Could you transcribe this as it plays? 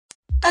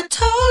I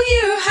told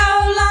you how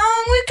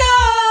long we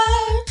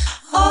got,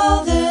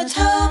 all the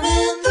time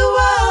in the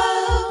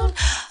world.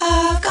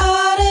 I've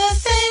got a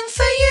thing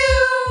for you,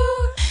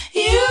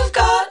 you've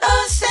got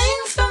a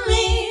thing for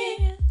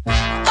me.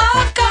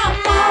 I've got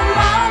my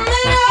mom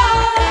and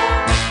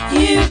I,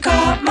 you've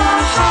got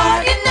my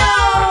heart, you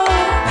know.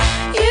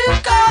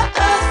 You've got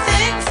a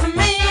thing for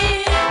me,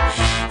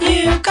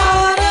 you've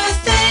got a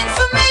thing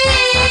for me.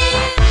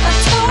 I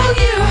told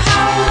you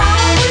how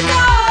long we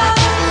got,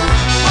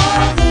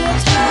 all the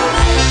time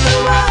in the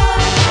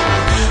world.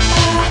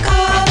 I've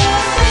got a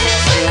thing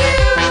for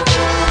you,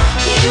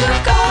 you've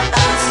got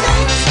a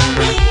thing for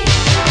me.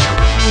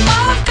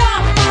 I've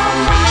got my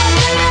mom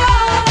and I,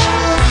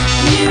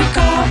 you've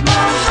got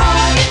my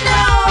heart, you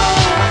know.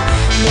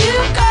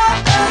 You've got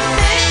a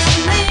thing for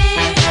me,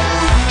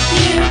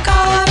 you've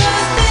got a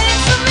thing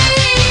for me.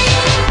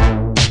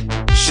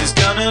 She's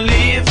gonna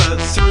leave at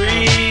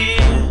 3,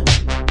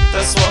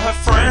 that's what her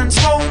friend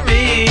told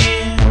me.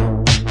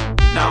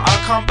 Now I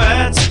can't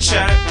bear to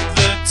check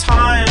the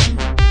time.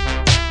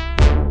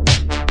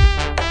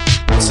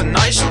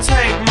 Tonight she'll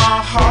take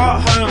my heart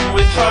home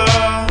with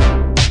her,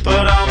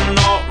 but I'm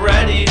not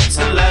ready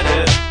to let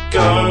it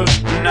go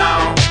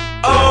now.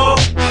 Oh,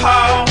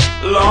 how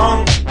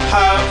long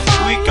have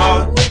we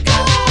got?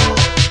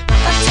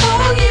 I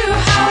told you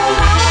how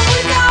long we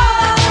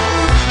got,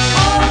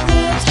 all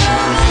the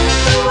time in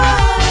the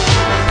world.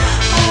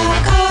 I've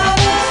got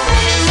a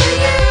thing for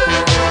you,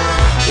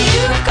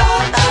 you've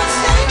got a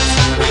thing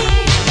for me.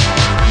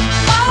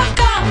 I've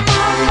got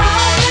my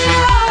mom and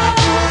I,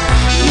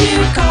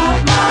 you've got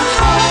my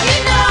heart, you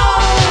know.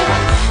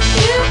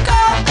 You've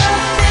got a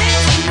thing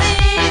for me,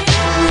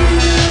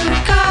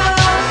 you've got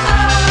a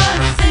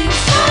thing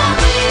for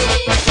me,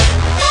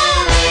 for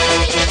me, for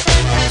me,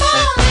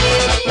 for me,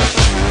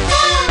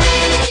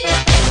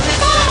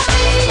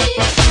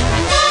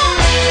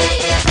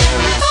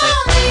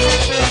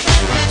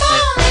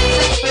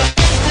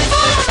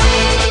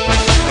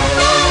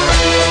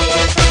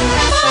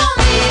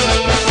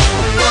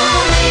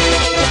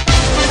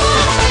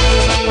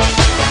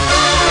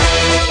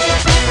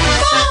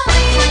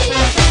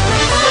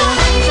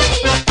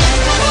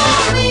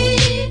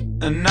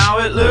 And now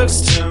it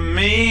looks to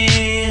me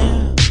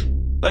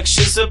like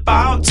she's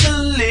about to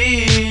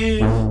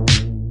leave,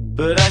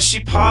 but as she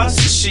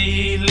passes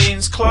she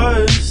leans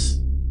close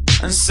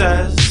and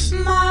says,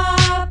 my